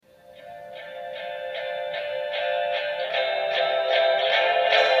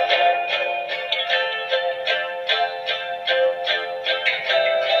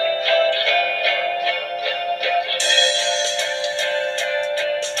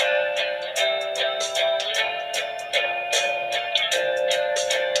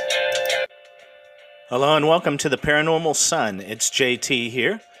Hello and welcome to the Paranormal Sun. It's JT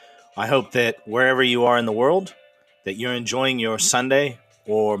here. I hope that wherever you are in the world, that you're enjoying your Sunday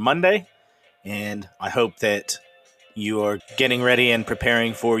or Monday, and I hope that you are getting ready and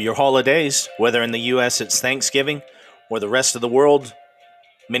preparing for your holidays, whether in the U.S. it's Thanksgiving or the rest of the world,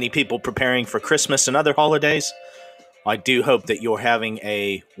 many people preparing for Christmas and other holidays. I do hope that you're having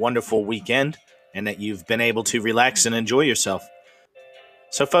a wonderful weekend and that you've been able to relax and enjoy yourself.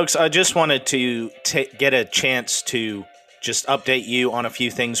 So, folks, I just wanted to get a chance to just update you on a few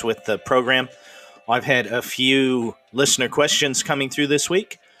things with the program. I've had a few listener questions coming through this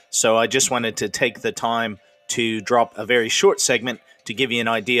week, so I just wanted to take the time to drop a very short segment to give you an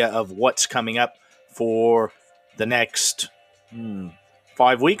idea of what's coming up for the next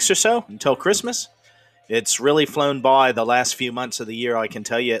 5 weeks or so until Christmas. It's really flown by the last few months of the year, I can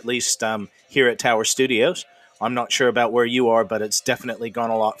tell you, at least here at Tower Studios. I'm not sure about where you are, but it's definitely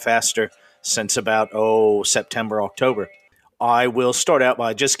gone a lot faster since about, September, October. I will start out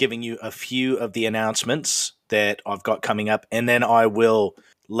by just giving you a few of the announcements that I've got coming up, and then I will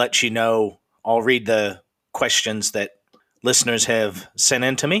let you know. I'll read the questions that listeners have sent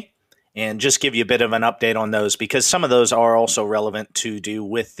in to me and just give you a bit of an update on those because some of those are also relevant to do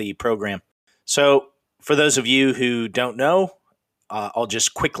with the program. So, for those of you who don't know, I'll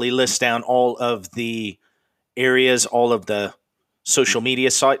just quickly list down all of the areas, all of the social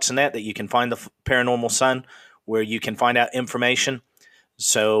media sites and that you can find the Paranormal Sun, where you can find out information.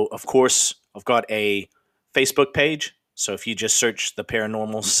 So, of course, I've got a Facebook page. So if you just search the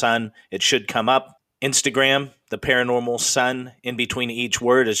Paranormal Sun, it should come up. Instagram, the Paranormal Sun, in between each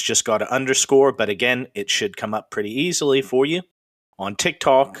word, it's just got an underscore. But again, it should come up pretty easily for you. On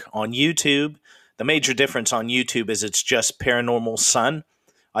TikTok, on YouTube, the major difference on YouTube is it's just Paranormal Sun.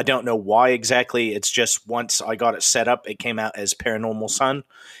 I don't know why exactly. It's just once I got it set up, it came out as Paranormal Sun.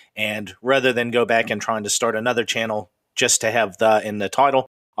 And rather than go back and trying to start another channel just to have the in the title,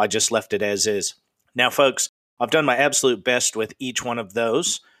 I just left it as is. Now, folks, I've done my absolute best with each one of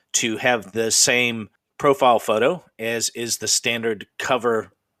those to have the same profile photo as is the standard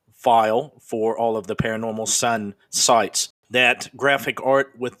cover file for all of the Paranormal Sun sites. That graphic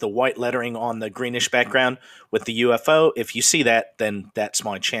art with the white lettering on the greenish background with the UFO, if you see that, then that's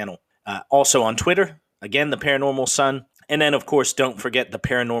my channel. Also on Twitter, again, the Paranormal Sun. And then, of course, don't forget the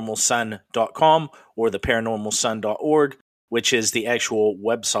paranormalsun.com or the paranormalsun.org, which is the actual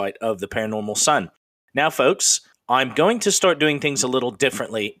website of the Paranormal Sun. Now, folks, I'm going to start doing things a little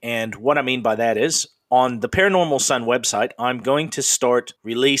differently. And what I mean by that is, on the Paranormal Sun website, I'm going to start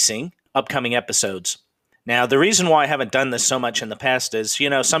releasing upcoming episodes. Now, the reason why I haven't done this so much in the past is,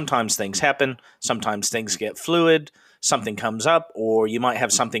 sometimes things happen, sometimes things get fluid, something comes up, or you might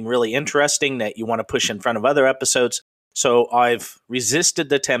have something really interesting that you want to push in front of other episodes. So I've resisted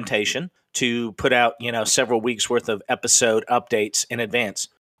the temptation to put out, several weeks worth of episode updates in advance.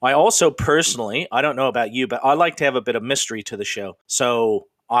 I also personally, I don't know about you, but I like to have a bit of mystery to the show. So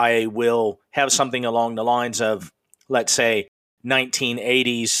I will have something along the lines of, let's say,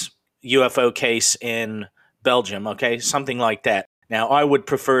 1980s UFO case in Belgium, okay? Something like that. Now, I would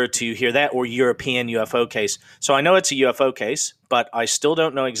prefer to hear that or European UFO case. So I know it's a UFO case, but I still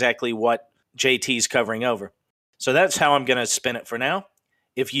don't know exactly what JT's covering over. So that's how I'm going to spin it for now.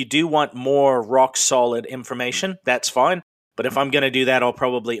 If you do want more rock-solid information, that's fine. But if I'm going to do that, I'll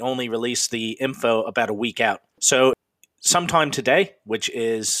probably only release the info about a week out. So sometime today, which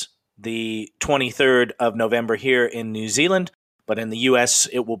is the 23rd of November here in New Zealand, but in the U.S.,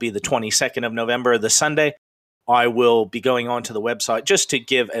 it will be the 22nd of November, the Sunday. I will be going onto the website just to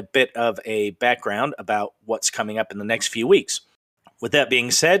give a bit of a background about what's coming up in the next few weeks. With that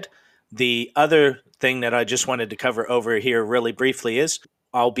being said, the other thing that I just wanted to cover over here really briefly is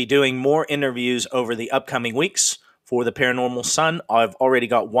I'll be doing more interviews over the upcoming weeks for the Paranormal Sun. I've already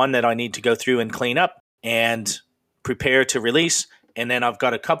got one that I need to go through and clean up and prepare to release. And then I've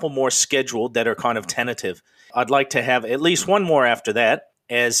got a couple more scheduled that are kind of tentative. I'd like to have at least one more after that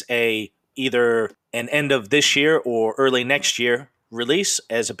as either an end of this year or early next year release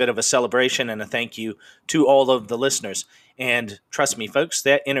as a bit of a celebration and a thank you to all of the listeners. And trust me, folks,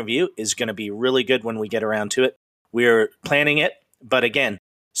 that interview is going to be really good when we get around to it. We're planning it, but again,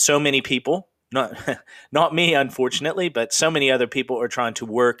 so many people, not me, unfortunately, but so many other people are trying to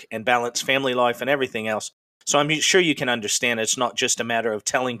work and balance family life and everything else. So I'm sure you can understand it's not just a matter of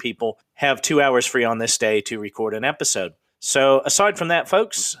telling people, have 2 hours free on this day to record an episode. So aside from that,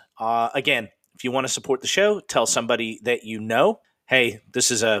 folks, again, if you want to support the show, tell somebody that you know, hey, this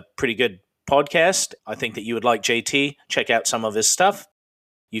is a pretty good podcast. I think that you would like JT. Check out some of his stuff.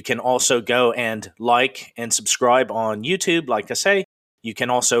 You can also go and like and subscribe on YouTube, like I say. You can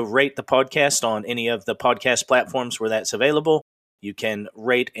also rate the podcast on any of the podcast platforms where that's available. You can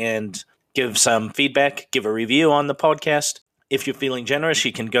rate and give some feedback, give a review on the podcast. If you're feeling generous,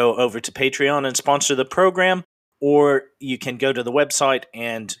 you can go over to Patreon and sponsor the program, or you can go to the website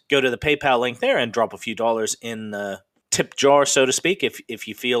and go to the PayPal link there and drop a few dollars in the tip jar, so to speak, if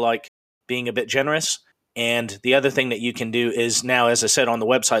you feel like being a bit generous. And the other thing that you can do is now, as I said, on the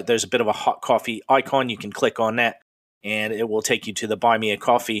website, there's a bit of a hot coffee icon. You can click on that and it will take you to the Buy Me a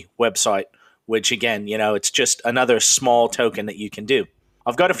Coffee website, which again, it's just another small token that you can do.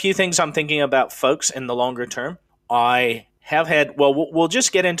 I've got a few things I'm thinking about, folks, in the longer term. I have had, we'll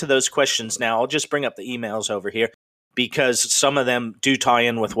just get into those questions now. I'll just bring up the emails over here because some of them do tie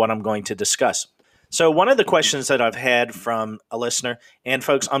in with what I'm going to discuss. So one of the questions that I've had from a listener, and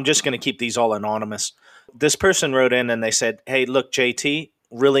folks, I'm just going to keep these all anonymous. This person wrote in and they said, hey, look, JT,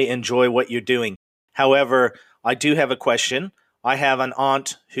 really enjoy what you're doing. However, I do have a question. I have an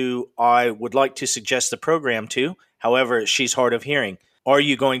aunt who I would like to suggest the program to. However, she's hard of hearing. Are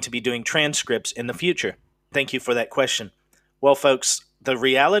you going to be doing transcripts in the future? Thank you for that question. Well, folks, the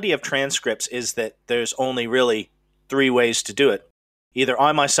reality of transcripts is that there's only really 3 ways to do it. Either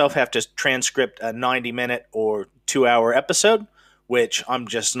I myself have to transcript a 90-minute or 2-hour episode, which I'm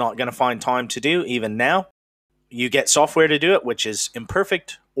just not going to find time to do even now. You get software to do it, which is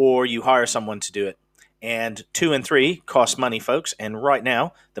imperfect, or you hire someone to do it. And 2 and 3 cost money, folks. And right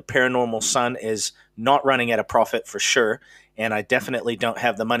now, the Paranormal Sun is not running at a profit for sure. And I definitely don't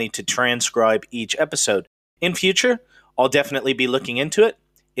have the money to transcribe each episode. In future, I'll definitely be looking into it.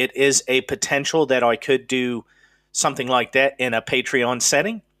 It is a potential that I could do something like that in a Patreon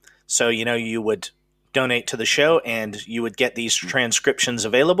setting. So, you would donate to the show and you would get these transcriptions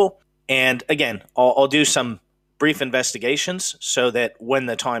available. And again, I'll do some brief investigations so that when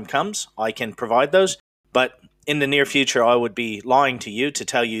the time comes, I can provide those. But in the near future, I would be lying to you to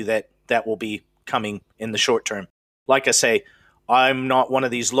tell you that that will be coming in the short term. Like I say, I'm not one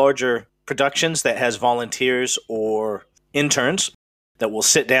of these larger productions that has volunteers or interns that will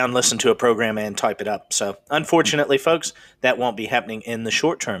sit down, listen to a program, and type it up. So unfortunately, folks, that won't be happening in the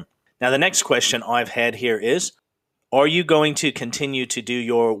short term. Now, the next question I've had here is, are you going to continue to do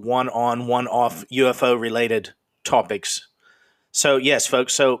your one-on, one-off UFO-related topics? So yes,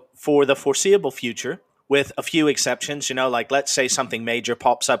 folks, so for the foreseeable future, with a few exceptions, like let's say something major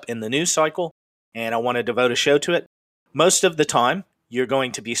pops up in the news cycle and I want to devote a show to it, most of the time you're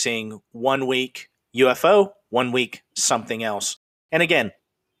going to be seeing 1 week UFO, 1 week something else. And again,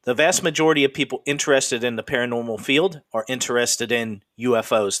 the vast majority of people interested in the paranormal field are interested in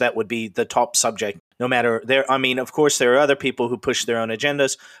UFOs. That would be the top subject. No matter of course, there are other people who push their own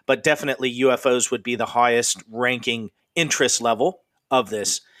agendas, but definitely UFOs would be the highest ranking interest level of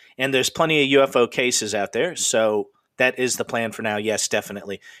this. And there's plenty of UFO cases out there, so that is the plan for now. Yes,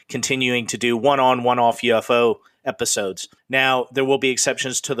 definitely. Continuing to do one-on, one-off UFO episodes. Now, there will be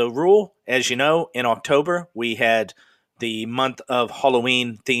exceptions to the rule. As you know, in October, we had the month of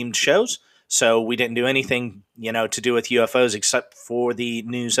Halloween-themed shows, so we didn't do anything, to do with UFOs except for the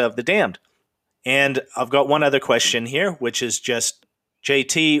news of the damned. And I've got one other question here, which is just,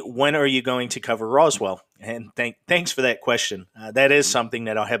 JT, when are you going to cover Roswell? And thanks for that question. That is something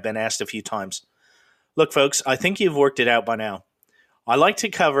that I have been asked a few times. Look, folks, I think you've worked it out by now. I like to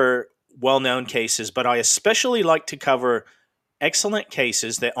cover well-known cases, but I especially like to cover excellent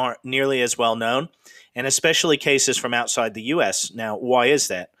cases that aren't nearly as well-known, and especially cases from outside the U.S. Now, why is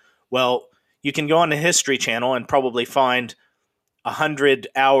that? Well, you can go on the History Channel and probably find 100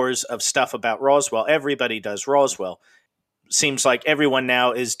 hours of stuff about Roswell. Everybody does Roswell. Seems like everyone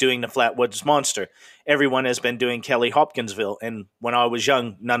now is doing the Flatwoods Monster. Everyone has been doing Kelly Hopkinsville, and when I was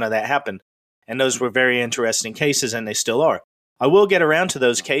young, none of that happened. And those were very interesting cases, and they still are. I will get around to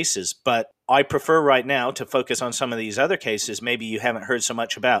those cases, but I prefer right now to focus on some of these other cases maybe you haven't heard so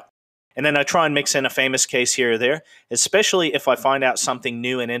much about. And then I try and mix in a famous case here or there, especially if I find out something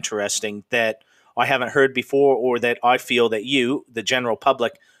new and interesting that I haven't heard before or that I feel that you, the general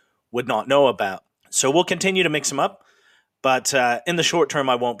public, would not know about. So we'll continue to mix them up. But in the short term,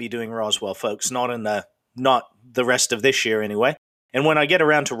 I won't be doing Roswell, folks. Not the rest of this year, anyway. And when I get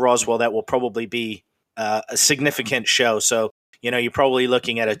around to Roswell, that will probably be a significant show. So, you're probably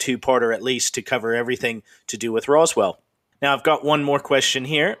looking at a 2-parter at least to cover everything to do with Roswell. Now, I've got one more question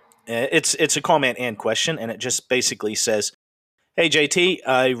here. It's a comment and question, and it just basically says, hey, JT,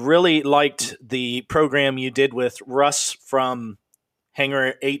 I really liked the program you did with Russ from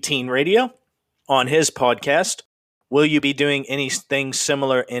Hangar 18 Radio on his podcast. Will you be doing anything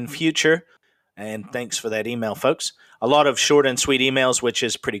similar in future? And thanks for that email, folks. A lot of short and sweet emails, which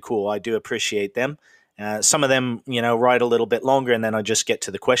is pretty cool. I do appreciate them. Some of them, write a little bit longer, and then I just get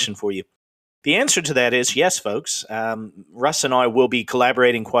to the question for you. The answer to that is yes, folks. Russ and I will be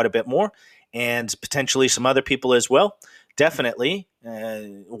collaborating quite a bit more, and potentially some other people as well. Definitely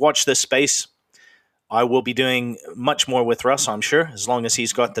watch this space. I will be doing much more with Russ, I'm sure, as long as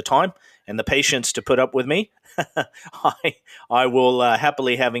he's got the time and the patience to put up with me. I will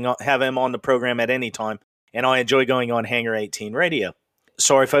happily have him on the program at any time, and I enjoy going on Hangar 18 Radio.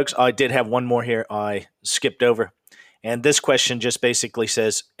 Sorry, folks, I did have one more here I skipped over. And this question just basically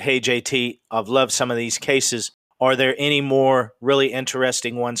says, hey, JT, I've loved some of these cases. Are there any more really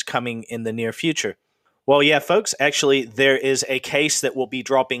interesting ones coming in the near future? Well, yeah, folks, actually, there is a case that will be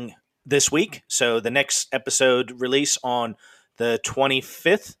dropping this week. So the next episode release on the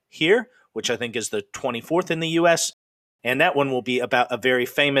 25th here, which I think is the 24th in the US. And that one will be about a very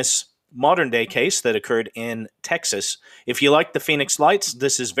famous modern day case that occurred in Texas. If you like the Phoenix Lights,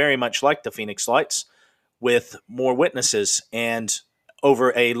 this is very much like the Phoenix Lights, with more witnesses and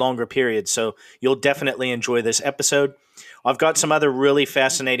over a longer period. So you'll definitely enjoy this episode. I've got some other really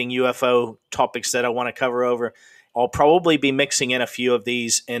fascinating UFO topics that I want to cover over. I'll probably be mixing in a few of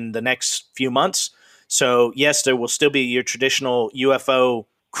these in the next few months. So yes, there will still be your traditional UFO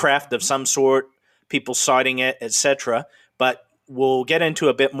craft of some sort, people sighting it, etc. But we'll get into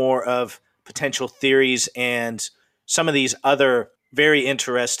a bit more of potential theories and some of these other very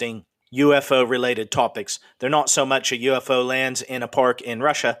interesting UFO-related topics. They're not so much a UFO lands in a park in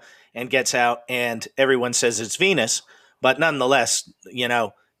Russia and gets out and everyone says it's Venus, but nonetheless,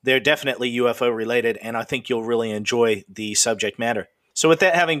 they're definitely UFO-related, and I think you'll really enjoy the subject matter. So with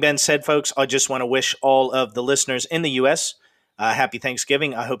that having been said, folks, I just want to wish all of the listeners in the U.S. Happy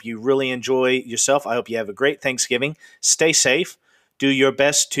Thanksgiving. I hope you really enjoy yourself. I hope you have a great Thanksgiving. Stay safe. Do your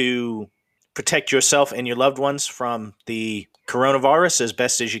best to protect yourself and your loved ones from the coronavirus as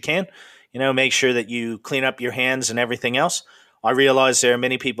best as you can. Make sure that you clean up your hands and everything else. I realize there are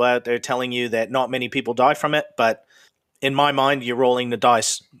many people out there telling you that not many people die from it, but in my mind, you're rolling the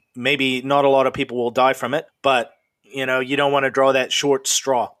dice. Maybe not a lot of people will die from it, but you don't want to draw that short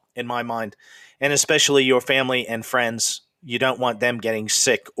straw in my mind. And especially your family and friends, you don't want them getting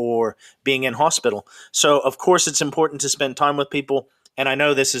sick or being in hospital. So of course it's important to spend time with people. And I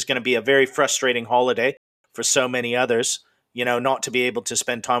know this is going to be a very frustrating holiday for so many others, not to be able to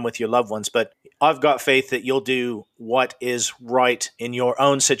spend time with your loved ones. But I've got faith that you'll do what is right in your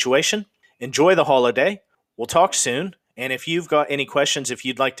own situation. Enjoy the holiday. We'll talk soon. And if you've got any questions, if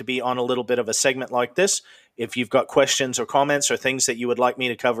you'd like to be on a little bit of a segment like this, if you've got questions or comments or things that you would like me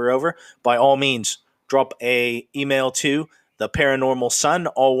to cover over, by all means, drop a email to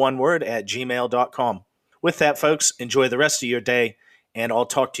theparanormalsun, all one word, @gmail.com. With that, folks, enjoy the rest of your day, and I'll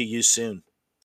talk to you soon.